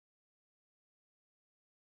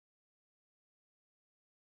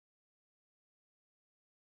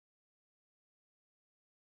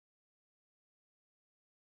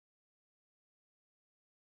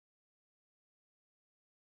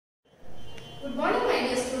Good morning, my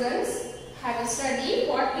dear students. Have you studied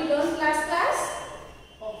what we learned last class?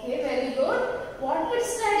 Okay, very good. What we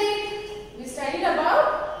studied? We studied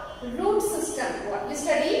about root system. What we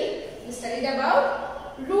studied? We studied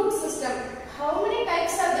about root system. How many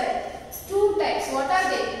types are there? Two types. What are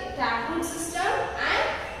they? Taproot system and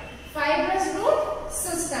fibrous root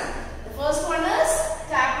system. The first one is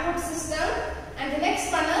taproot system and the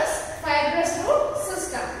next one is fibrous root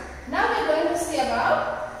system. Now we are going to see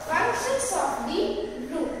about functions of the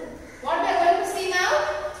root. What we are going to see now?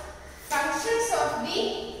 Functions of the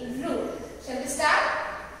root. Shall we start?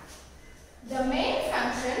 The main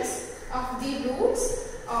functions of the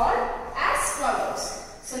roots are as follows.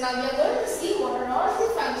 So now we are going to see what are all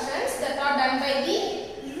the functions that are done by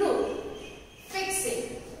the root.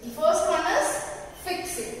 Fixing. The first one is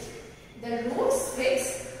fixing. The roots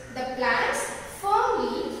fix the plants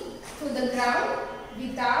firmly to the ground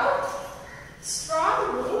without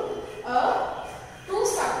strong root to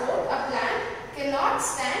support a plant cannot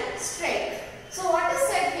stand straight. So what is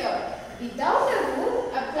said here? Without a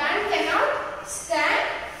root, a plant cannot stand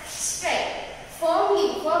straight.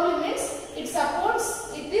 Firmly means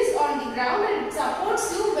it is on the ground and it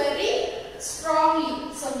supports you very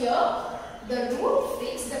strongly. So here the root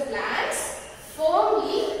fixes the plants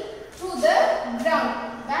firmly to the ground.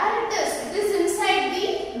 Where it is inside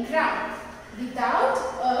the ground. Without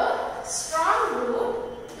a strong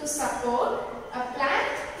root to support, a plant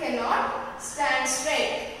cannot stand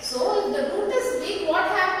straight. So if the root is weak, what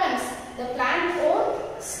happens? The plant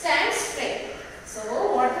won't stand straight. So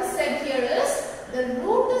what is said here is the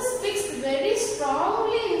root is fixed very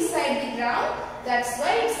strongly inside the ground. That's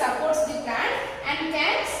why it supports the plant and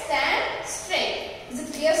can stand straight. Is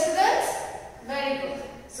it clear, students? Very good.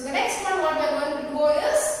 So the next one what we are going to go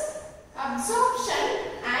is absorption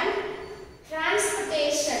and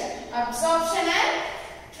transportation. Absorption and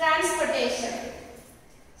transportation.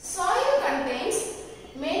 Soil contains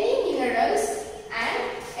many minerals and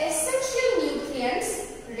essential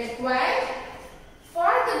nutrients required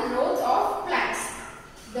for the growth of plants.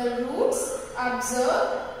 The roots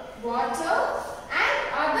absorb water and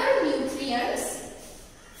other nutrients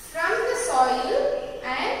from the soil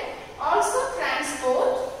and also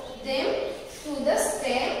transport them to the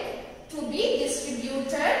stem to be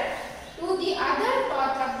distributed to the other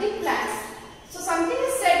part of the plants. So something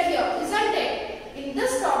is said here, isn't it? In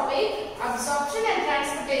this topic, absorption and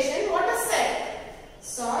transportation, what is said?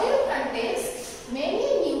 Soil contains many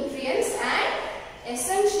nutrients and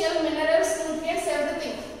essential minerals, nutrients,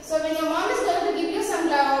 everything. So when your mom is going to give you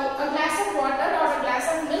a glass of water or a glass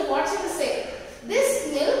of milk, what should you say?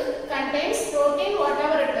 This milk contains protein,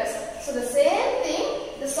 whatever it is. So the same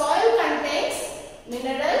thing, the soil contains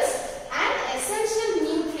minerals and essential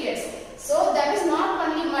nutrients. So that is not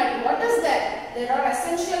only mud. What is that? There are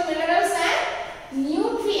essential minerals and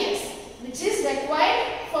nutrients which is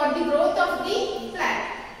required for the growth of the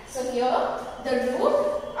plant. So here the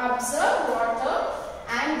root absorbs water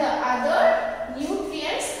and the other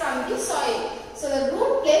nutrients from the soil. So the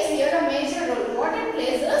root plays here a major role. What it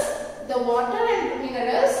plays is the water and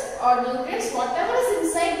minerals or nutrients, whatever is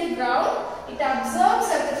inside the ground, it absorbs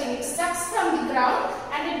everything. It sucks from the ground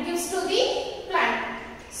and it gives to the plant,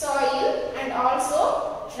 soil, and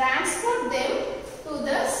also transport them to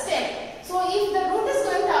the stem. So if the root is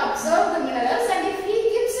going to absorb the minerals and if he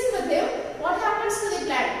keeps it with him, what happens to the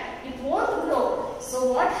plant? It won't grow.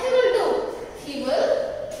 So what he will do? He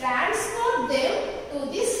will transport them to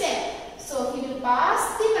the stem. So he will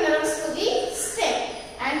pass the minerals to the stem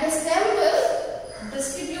and the stem will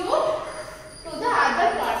distribute to the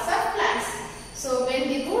other parts of plants. So when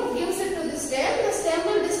the root gives it to the stem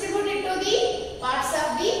will distribute it to the parts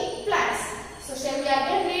of the plants. So shall we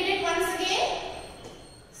again read it once again?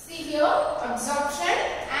 See here, absorption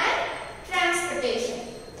and transportation.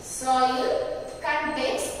 Soil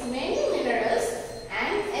contains many minerals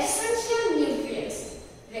and essential nutrients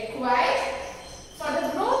required for the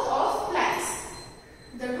growth of plants.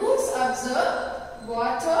 The roots absorb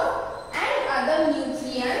water and other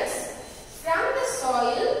nutrients from the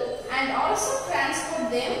soil and also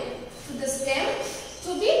transport them to the stem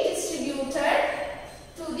to be distributed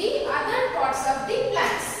to the other parts of the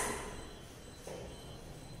plants.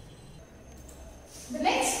 The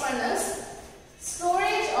next one is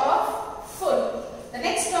storage of food. The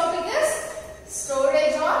next topic is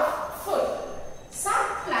storage of food. Some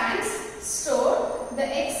plants store the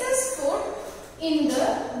excess food in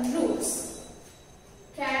the roots.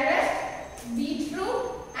 Carrot, beetroot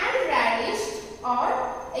and radish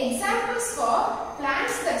are examples for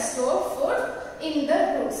plants that store food in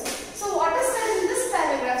the roots. So what is said in this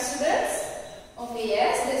paragraph, students? Okay,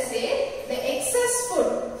 yes, they say the excess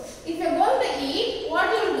food. If you are going to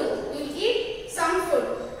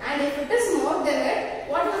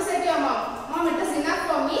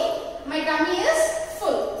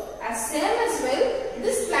same as well,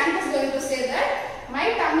 this plant is going to say that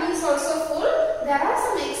my tummy is also full. There are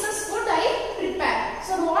some excess food I prepared.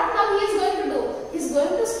 So what now he is going to do? He is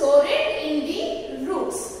going to store it in the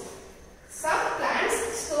roots. Some plants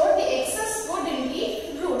store the excess food in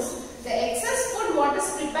the roots. The excess food what is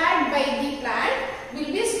prepared by the plant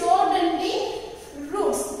will be stored in the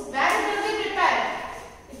roots. Where it will be prepared?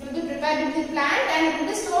 It will be prepared in the plant and it will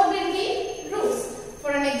be stored in the roots.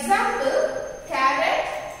 For an example, carrot,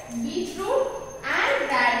 beetroot and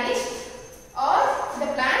radish are the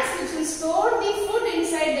plants which will store the food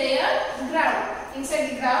inside their ground. Inside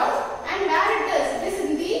the ground, and where it is? It is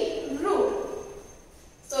in the root.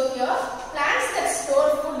 So here, plants that store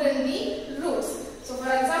food in the roots. So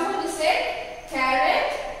for example, we said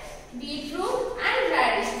carrot, beetroot and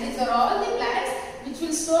radish. These are all the plants which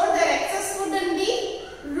will store their excess food in the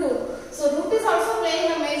root. So root is also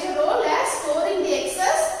playing a major role as storing the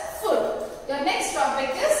excess food. Your next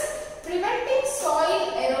topic is preventing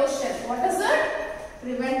soil erosion. What is it?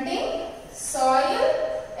 Preventing soil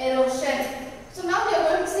erosion. So now we are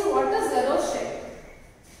going to see what is erosion.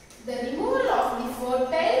 The removal of the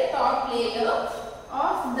fertile top layer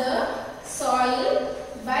of the soil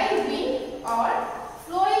by wind or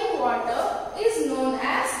flowing water is known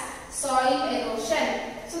as soil erosion.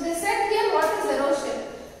 So they said here what is erosion.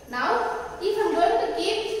 Now if I am going to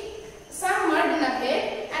keep some mud in a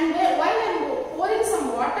plate and while I am pouring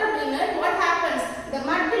some water in it, what happens? The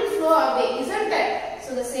mud will flow away, isn't it?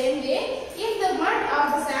 So the same way, if the mud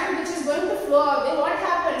or the sand which is going to flow away, what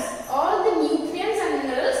happens? All the nutrients and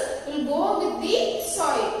minerals will go with the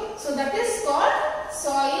soil. So that is called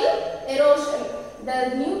soil erosion.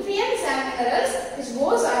 The nutrients and minerals which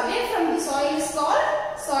goes away from the soil is called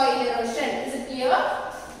soil erosion. Is it clear?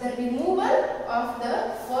 The removal of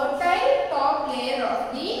the fertile top layer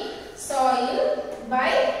of the soil by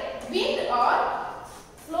wind or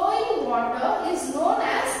flowing water is known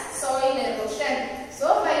as soil erosion.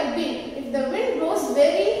 So by wind, if the wind blows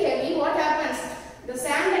very heavy, what happens? The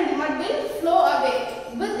sand and the mud will flow away.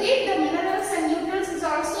 With it, the minerals and nutrients will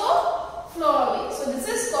also flow away. So this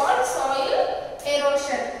is called soil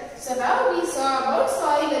erosion. So now we saw about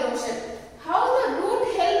soil erosion. How the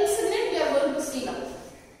root helps in it, we are going to see now.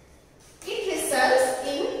 It results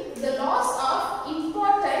in the loss of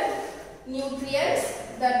important nutrients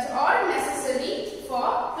that are necessary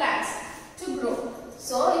for plants to grow.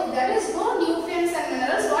 So if there is no nutrients and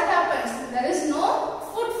minerals, what happens? There is no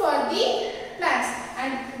food for the plants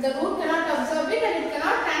and the root cannot absorb it and it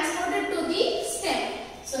cannot transport it to the stem.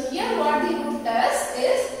 So here what the root does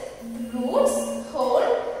is, roots hold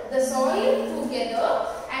the soil together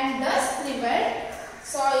and thus prevent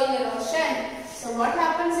soil erosion. So what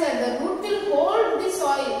happens here? The root will hold the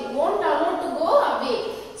soil, it won't allow it to go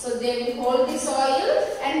away. So they will hold the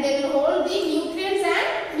soil and they will hold the nutrients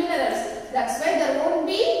and minerals. That's why there won't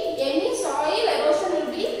be any soil erosion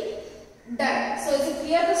will be done. So is it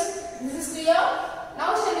clear? This is clear?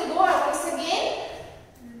 Now shall we go once again?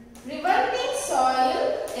 Preventing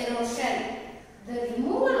soil erosion. The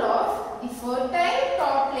removal of the fertile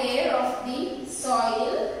top layer of the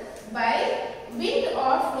soil by wind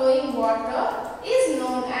or flowing water is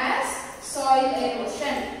known as soil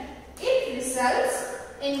erosion. It results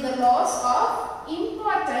in the loss of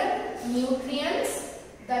important nutrients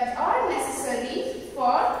that are necessary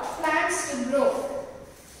for plants to grow.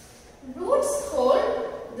 Roots hold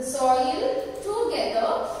the soil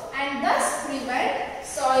together and thus prevent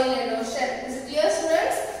soil erosion. Is it clear,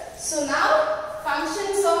 students? So now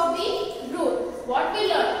functions of the root. What we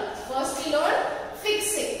learn? First we learn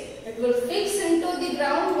fixing. It will fix into the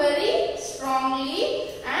ground very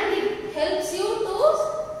strongly and it helps you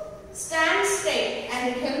to stand straight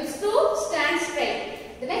and it helps to stand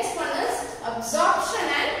straight. The next one is absorption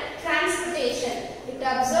and transportation. It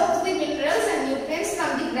absorbs the minerals and nutrients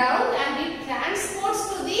from the ground and it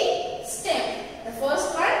transports to the stem. The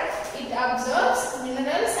first one, it absorbs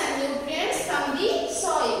minerals and nutrients from the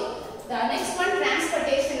soil. The next one,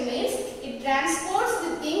 transportation, means it transports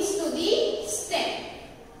the things to the stem.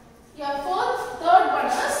 Your third one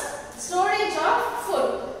is storage of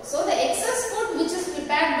food. So the excess food which is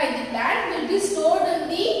prepared by the plant will be stored in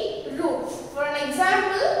the root. For an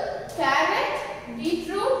example, carrot,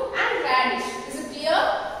 beetroot and radish. Is it clear?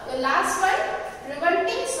 The last one,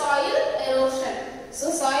 preventing soil erosion. So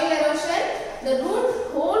soil erosion, the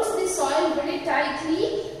root holds the soil very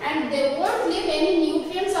tightly and they won't leave any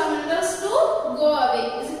nutrients or minerals to go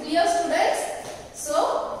away. Is it clear, students?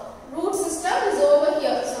 So root system is over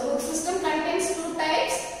here. So root system contains two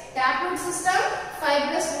types, taproot system,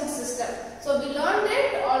 fibrous root system. So we learned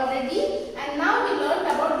it already and now we learned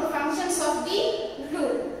about the functions of the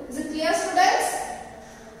root. Is it clear, students?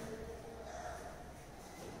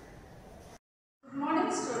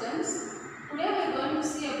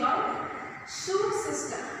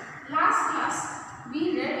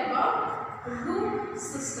 root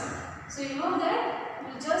system. So you know that,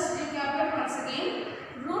 we'll just recap it once again.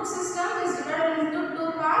 Root system is divided into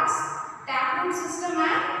two parts, taproot system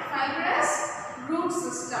and fibrous root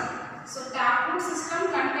system. So taproot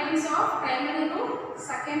system contains of primary root,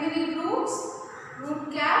 secondary roots,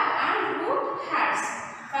 root cap and root hairs.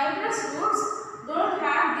 Fibrous roots don't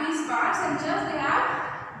have these parts and just they have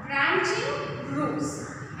branching roots.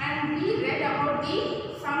 And we read about the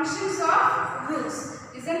functions of roots.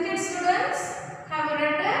 Isn't it, students? Have you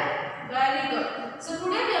read it? Very good. So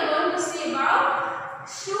today we are going to see about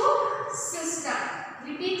shoot system.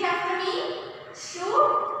 Repeat after me.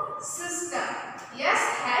 Shoot system.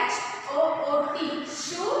 S-H-O-O-T.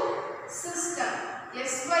 Shoot system.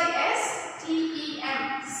 S-Y-S-T-E-M.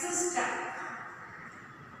 System.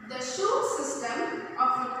 The shoot system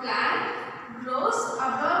of a plant grows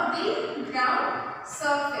above the ground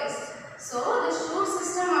surface. So the shoot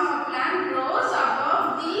system of a plant grows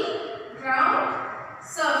above the ground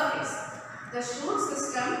surface. The shoot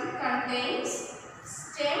system contains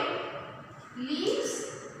stem, leaves,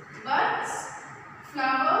 buds,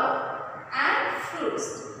 flower and fruits.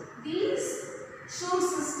 These shoot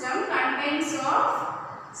system contains of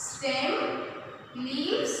stem,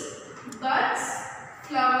 leaves, buds,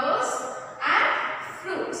 flowers and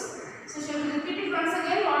fruits. So shall we repeat it once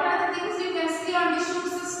again? What are the things you can see on the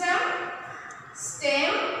shoot system?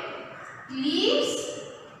 Stem, leaves,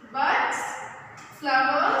 buds,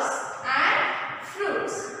 flowers and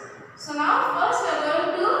fruits. So now first we are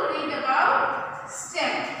going to read about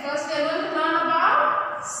stem. First we are going to learn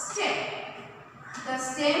about stem. The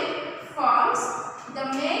stem forms the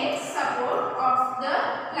main support of the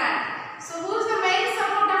plant. So who is the main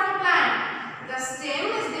support of a plant? The stem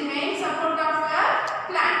is the main support of a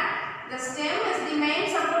plant. The stem is the main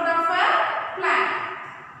support of a plant.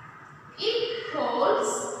 It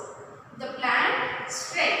holds the plant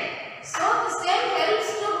straight. So the stem helps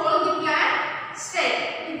to hold the plant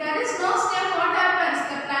straight. If there is no stem, what happens?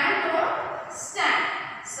 The plant won't stand.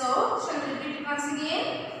 So shall we repeat it once again?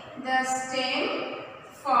 The stem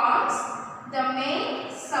forms the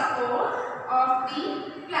main support of the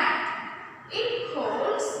plant. It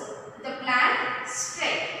holds the plant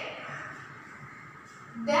straight.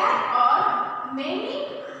 There are many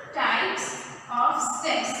types of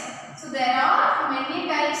stems. So there are many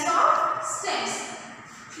types of stems.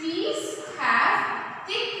 Trees have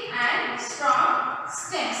thick and strong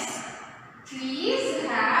stems. Trees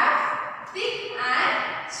have thick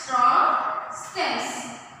and strong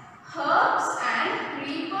stems. Herbs and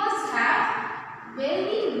creepers have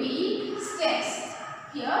very weak stems.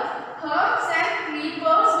 Here, herbs and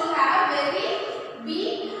creepers will have very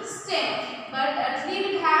weak stem, but a tree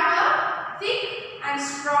will have a thick and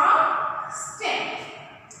strong stem.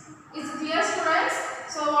 Is it clear, students?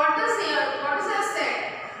 So what is here said?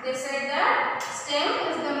 They said that stem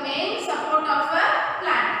is the main support of a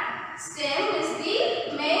plant. Stem is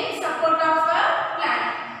the main support of a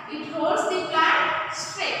plant. It holds the plant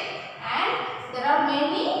straight. And there are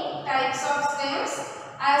many types of stems.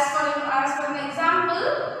 As for an example,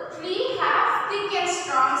 tree have thick and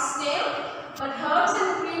strong stem, but herbs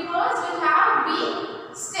and creepers will have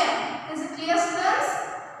weak stem. Is it clear, students?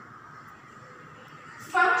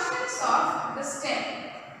 Functions of the stem.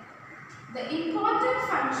 The important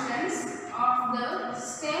functions of the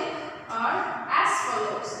stem are as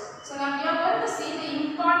follows. So now we are going to see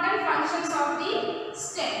the important functions of the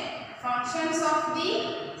stem. Functions of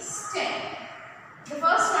the stem. The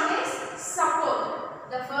first one is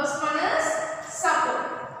support. The first one is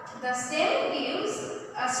support. The stem gives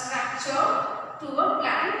a structure to a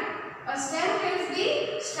plant. A stem gives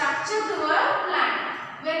the structure to a plant.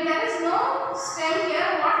 When there is no stem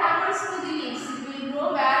here, what happens to the leaves? It will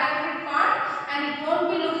grow bare at the part and it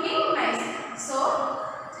won't be looking nice. So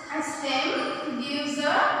a stem gives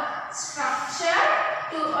a structure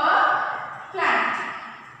to a plant.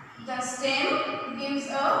 The stem gives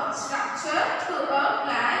a structure to a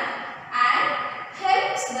plant and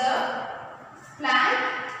helps the plant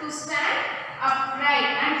to stand upright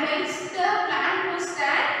and helps the plant to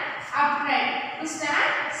stand upright, to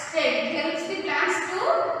stand straight. It helps the plants to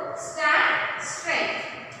stand straight.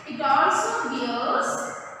 It also bears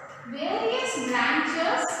various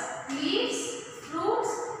branches, leaves,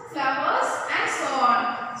 fruits, flowers and so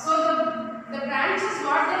on. So the branches,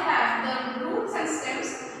 what they have, the roots and stems,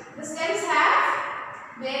 the stems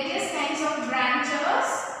have various kinds of branches,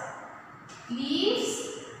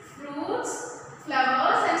 leaves, fruits,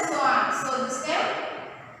 flowers and so on. So the stem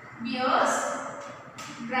bears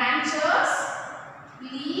branches,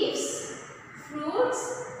 leaves, fruits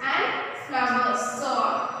and flowers, so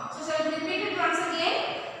on. So shall we repeat it once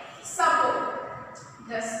again? Support.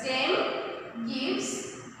 The stem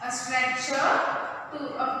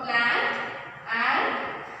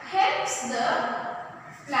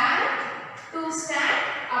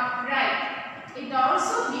it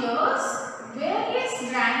also bears various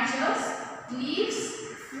branches, leaves,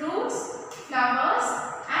 fruits, flowers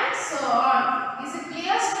and so on. Is it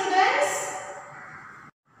clear, students?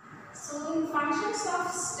 So in functions of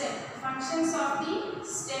the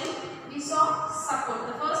stem, we saw support.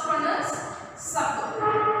 The first one is support.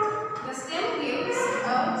 The stem gives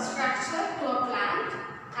a structure to a plant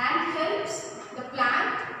and helps the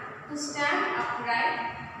plant to stand upright.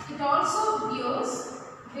 It also bears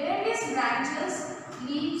various branches,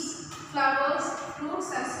 leaves, flowers,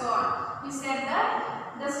 fruits and so on. We said that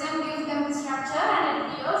the stem gives them the structure and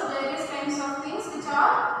it bears various kinds of things which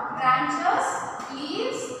are branches,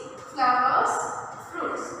 leaves, flowers,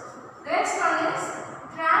 fruits. The next one is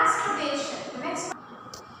transportation.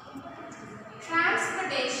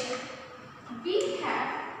 Transportation. We have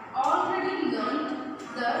already learned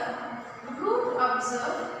that root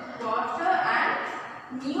absorb water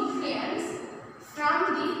and nutrients from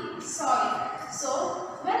the soil. So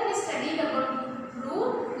when we studied about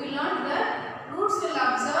root, we learned that roots will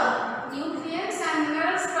absorb nutrients and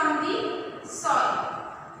minerals from the soil.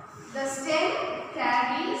 The stem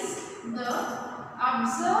carries the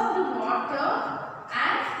absorbed water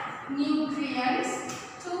and nutrients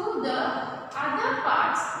to the other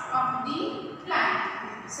parts of the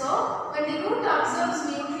plant. So when the root absorbs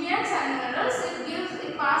nutrients and minerals,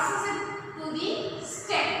 it passes it to the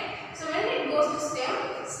stem. So when it goes to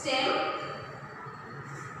stem,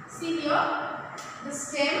 see here, the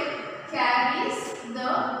stem carries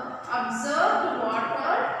the absorbed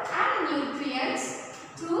water and nutrients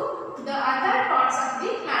to the other parts of the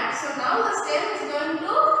plant. So now the stem is going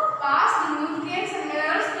to pass the nutrients and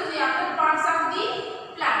minerals to the other parts of the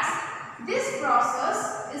plants. This process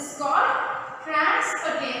is called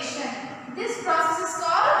transportation. This process is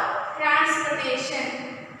called transportation.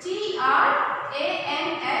 Transportation.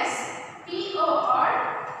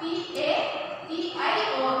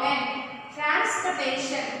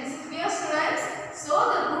 Transportation. Is it clear, students? So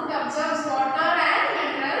the root absorbs water and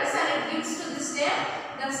minerals and it gives to the stem.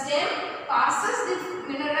 The stem passes the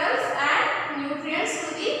minerals and nutrients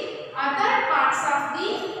to the other parts of the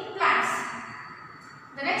plants.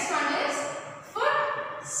 The next one is food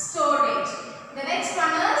storage.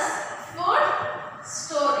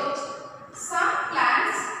 Some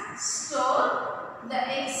plants store the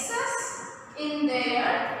excess in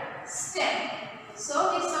their stem.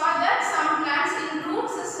 So we saw that some plants in root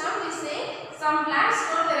system, we say some plants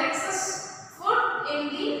store their excess food in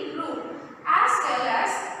the root, as well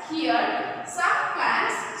as here some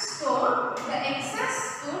plants store the excess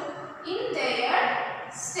food in their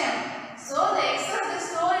stem. So the excess they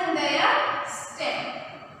store in their stem.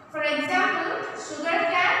 For example,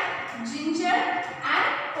 sugarcane, ginger and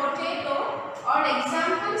potato are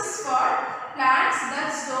examples for plants that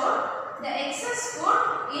store the excess food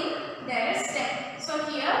in their stem. So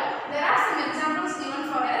here there are some examples given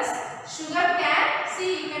for us. Sugarcane,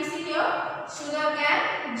 see, you can see here,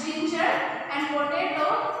 sugarcane, ginger and potato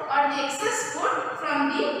are the excess food from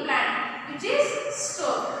the plant which is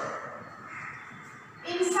stored.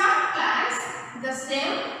 In some plants, the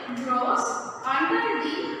stem grows under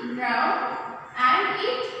the ground and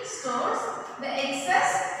it stores the excess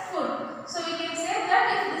food. So we can say that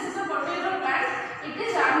if this is a potato plant, it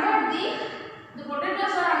is under the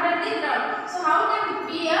potatoes are under the ground. So how can it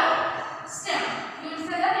be a stem? You will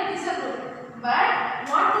say that it is a root. But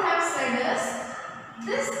what we have said is,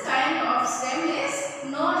 this kind of stem is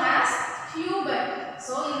known as tuber.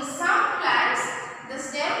 So in some plants, the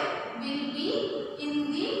stem will be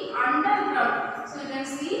in the underground. So you can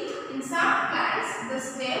see in some plants the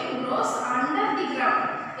stem grows under the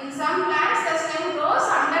ground. In some plants the stem grows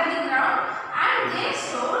under the ground and they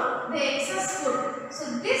store the excess food. So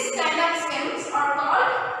this kind of stems are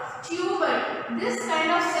called tuber. This kind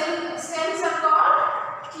of stems are called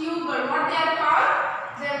tuber. What they are called?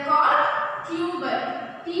 They are called tuber.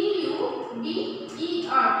 T-U-B-E-R.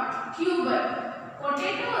 Tuber.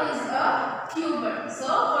 Potato is a tuber. So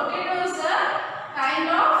potato is a kind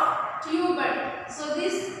of tuber. So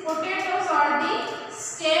these potatoes are the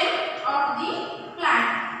stem of the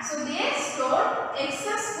plant. So they store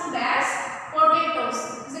excess food as potatoes.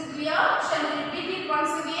 Is it clear? Shall we repeat it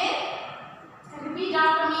once again? Repeat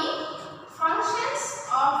after me. Functions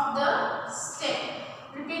of the stem.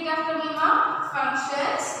 Repeat after me, ma.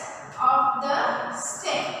 Functions of the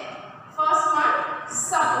stem. First one,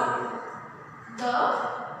 support. The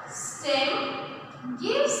stem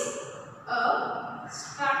gives a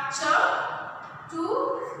structure to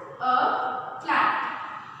a plant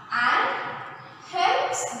and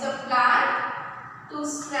helps the plant to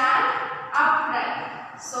stand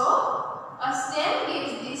upright. So, a stem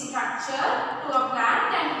gives the structure to a plant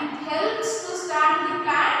and it helps to stand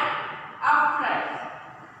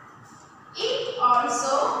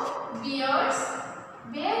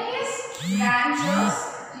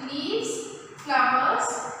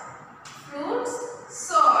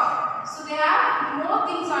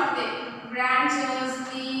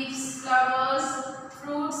branches, leaves, flowers,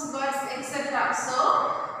 fruits, buds, etc. So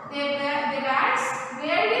they bear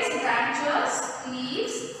various branches,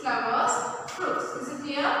 leaves, flowers, fruits. Is it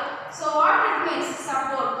clear? So what it means?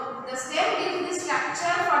 Support. The stem gives the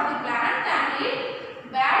structure for the plant and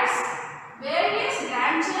it bears various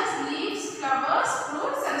branches, leaves, flowers,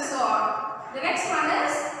 fruits and so on. The next one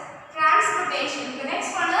is transportation. The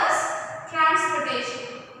next one is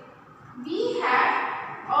transportation. We have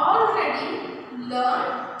already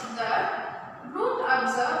learned that root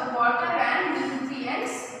absorb water and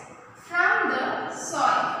nutrients from the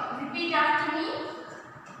soil. Repeat after me.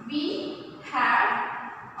 We have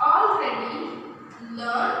already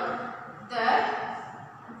learned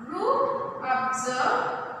that root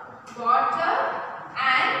absorb water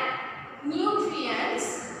and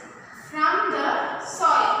nutrients from the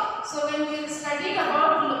soil. So when we studied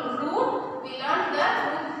about root, we learned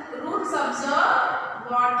that roots absorb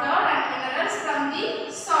water and minerals from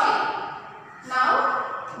the soil. Now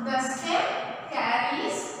the stem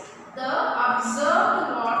carries the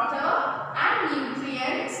absorbed water and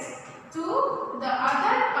nutrients to the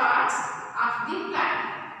other parts of the plant.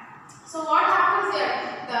 So what happens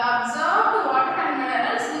here? The absorbed water and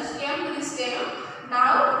minerals which came to the stem,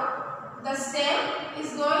 now the stem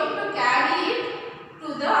is going to carry it to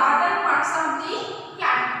the other parts of the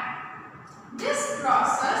plant. This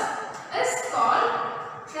process is called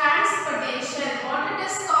transportation. What it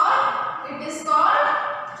is called? It is called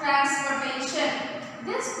transportation.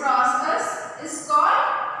 This process is called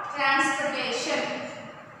transportation.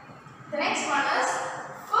 The next one is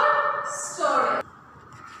food storage.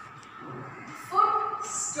 Food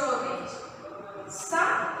storage.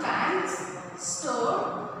 Some plants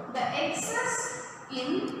store the excess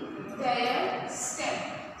in their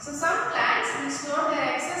stem. So some plants will store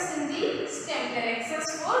their excess in the stem, their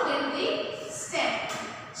excess food in the stem.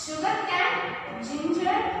 Sugar cane, ginger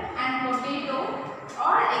and potato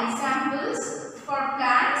are examples for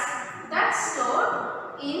plants that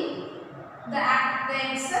store in the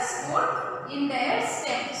excess food in their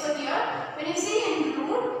stem. So here when you see in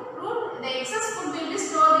root, the excess food will be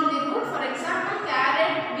stored in the root. For example,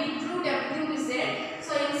 carrot, beetroot, everything we said.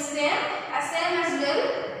 So in stem, same as well,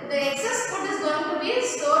 the excess food is going to be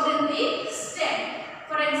stored in the stem.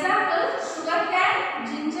 For example, sugar cane,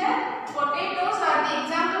 ginger, potatoes are the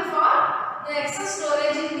example for the excess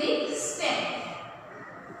storage in the stem.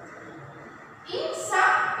 In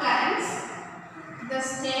some plants, the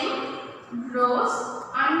stem grows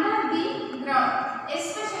under the ground.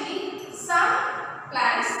 Especially some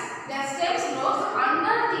plants, their stems grows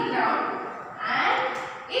under the ground and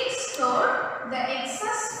it stores the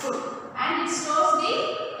excess food. And it stores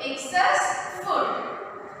the excess food.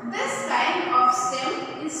 This kind of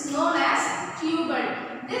stem is known as tuber.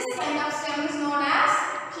 This kind of stem is known as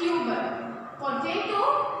tuber.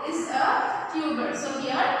 Potato is a tuber. So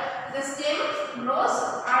here the stem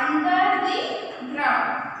grows under the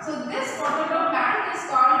ground. So this potato plant is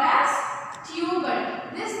called as tuber.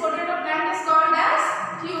 This potato plant is called as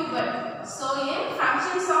tuber. So in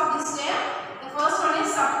functions of the stem, the first one is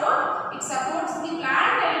support. It supports the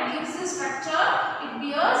plant and it gives the structure. It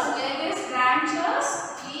bears various branches,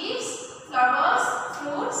 leaves, flowers,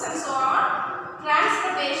 fruits and so on.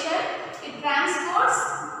 Transportation. It transports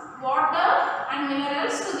water and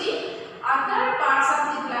minerals to the other parts of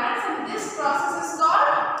the plants and this process is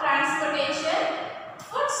called transportation.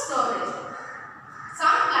 Food storage.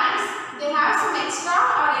 Some plants, they have some extra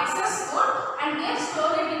or excess food and they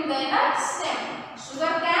store it in their stem.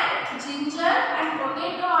 Sugar cane, ginger and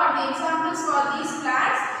potato are the examples for these